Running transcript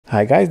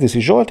Hi guys, this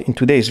is Zsolt. In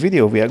today's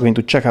video we are going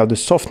to check out the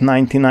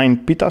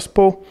Soft99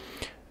 Pitaspo.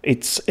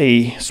 It's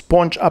a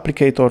sponge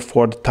applicator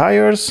for the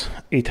tires.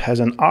 It has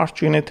an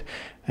arch in it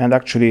and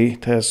actually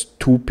it has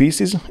two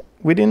pieces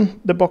within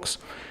the box.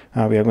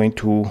 We are going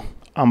to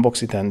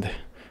unbox it and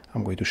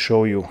I'm going to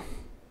show you.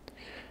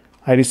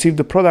 I received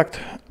the product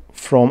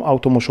from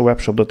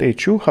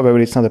automotionwebshop.hu. However,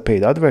 it's not a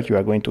paid advert. You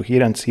are going to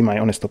hear and see my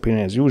honest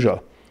opinion as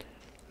usual.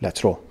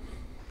 Let's roll.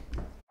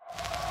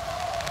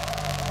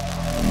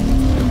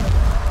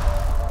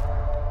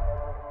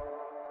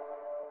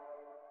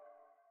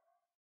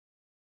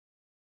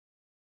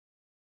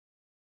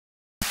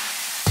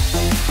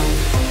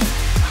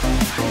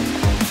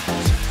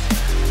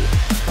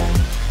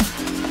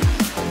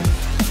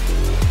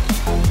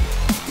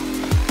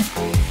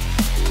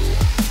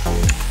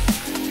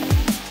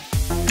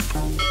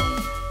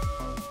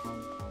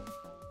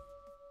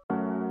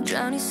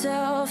 Drown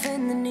yourself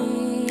in the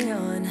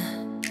neon.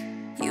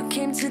 You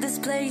came to this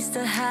place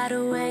to hide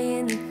away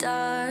in the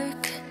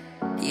dark.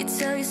 You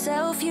tell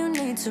yourself you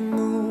need to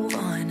move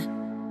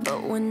on,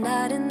 but one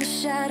night in the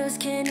shadows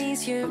can't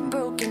ease your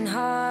broken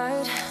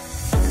heart.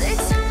 They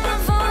turn the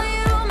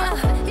volume up,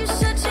 you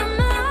shut your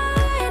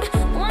mind.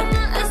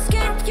 Wanna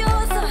escape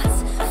your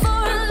thoughts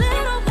for a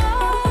little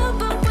while,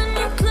 but when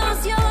you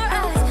close your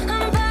eyes,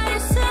 I'm by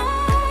your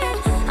side,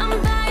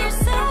 I'm by your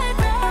side,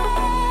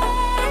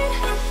 right?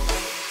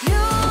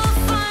 You'll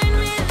find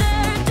me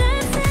there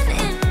dancing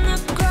in the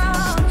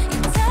crowd. You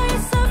tell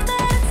yourself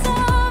that it's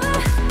over,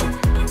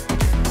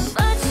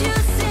 but you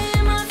see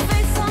my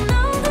face on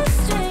all the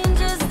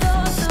strangers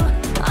though. So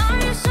are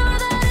you sure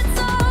that it's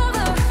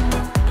over?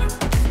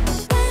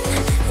 When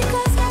you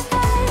close your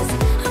eyes,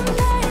 I'm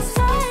by your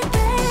side,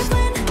 babe.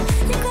 When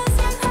you close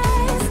your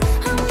eyes,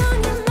 I'm on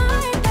your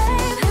mind,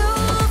 babe.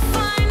 You'll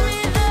find me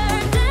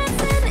there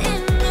dancing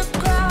in the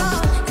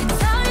crowd. You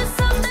tell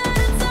yourself that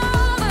it's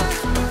over.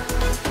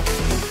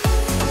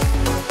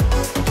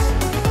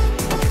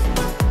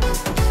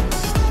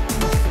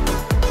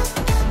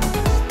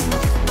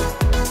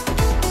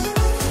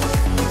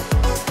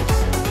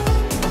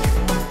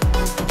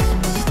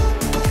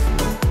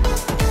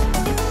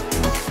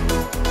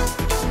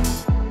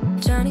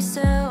 Drown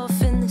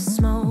yourself in the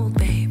smoke,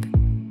 babe.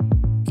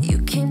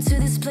 You came to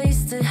this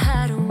place to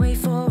hide away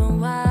for a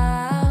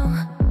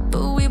while,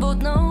 but we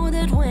both know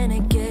that when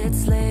it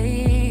gets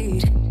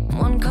late,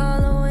 one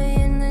call away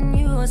and then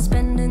you are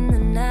spending the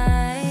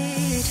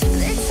night.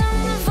 They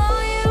turn the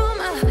volume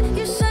up,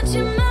 you shut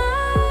your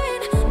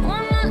mind.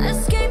 Wanna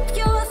escape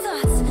your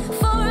thoughts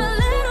for a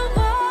little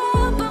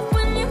while, but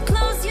when you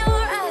close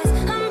your eyes,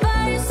 I'm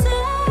by your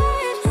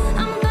side,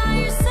 I'm by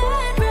your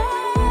side,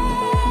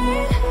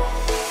 right?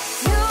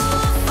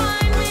 You'll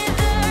find me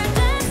there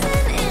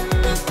dancing in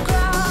the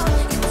crowd.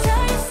 You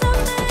tell yourself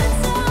that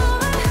it's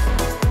over,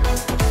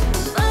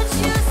 but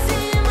you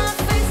see my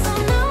face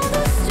on all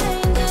the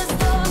strangers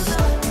though. So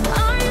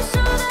are you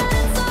sure that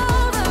it's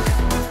over?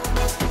 When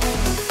you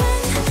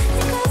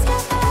close your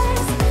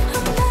eyes, I'm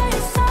by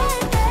your side, babe.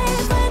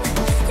 When you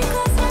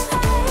close your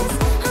eyes,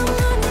 I'm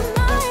on your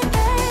mind,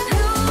 babe.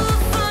 You'll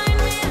find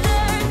me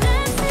there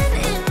dancing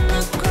in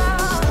the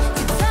crowd.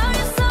 You tell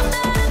yourself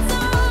that it's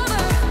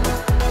over.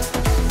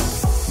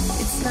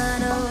 It's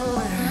not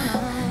over.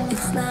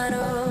 It's not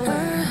over.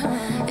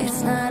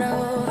 It's not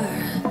over.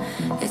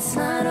 It's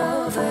not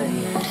over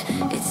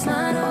yet. It's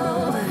not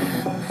over.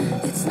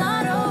 It's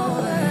not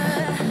over.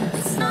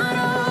 It's not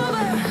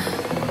over.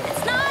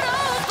 It's not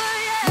over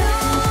yet.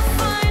 You'll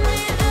find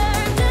me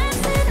there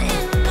dancing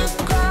in the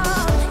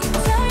crowd. You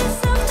tell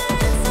yourself that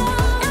it's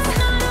over. It's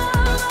not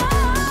over,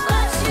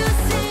 but you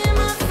see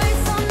my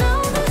face on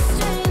all the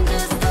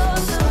strangers though.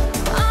 So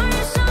are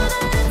you sure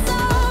that it's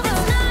over?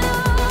 It's not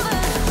over.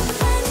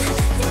 When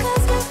you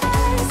close your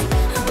eyes,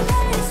 I'm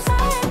by your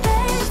side,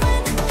 babe.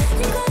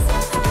 When you close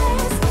your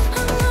eyes,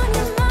 I'm on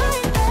your mind,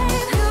 babe.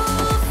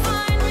 You'll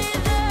find me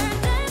there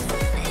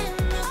dancing in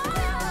the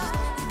crowd.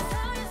 You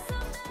tell yourself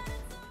that.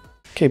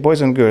 Okay,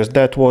 boys and girls,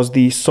 that was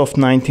the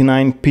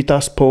Soft99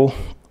 Pitaspo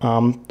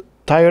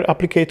tire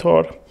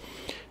applicator.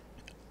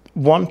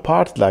 One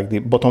part, like the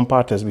bottom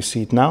part as we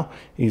see it now,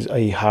 is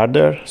a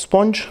harder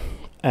sponge,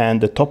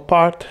 and the top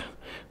part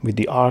with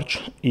the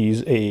arch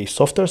is a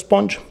softer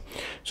sponge.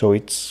 So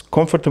it's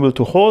comfortable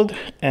to hold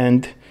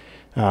and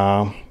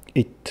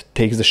it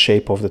takes the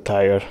shape of the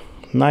tire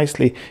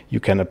nicely. You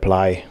can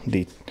apply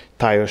the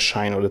tire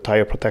shine or the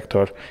tire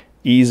protector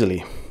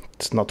easily.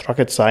 It's not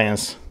rocket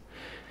science.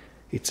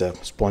 It's a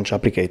sponge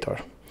applicator.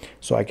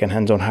 So I can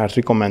hands-on hard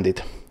recommend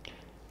it.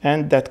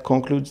 And that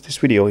concludes this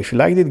video. If you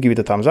liked it, give it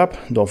a thumbs up.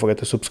 Don't forget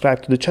to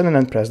subscribe to the channel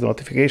and press the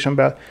notification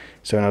bell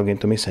so you're not going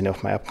to miss any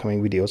of my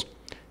upcoming videos.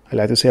 I'd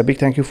like to say a big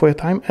thank you for your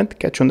time and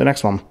catch you on the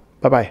next one.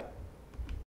 Bye bye.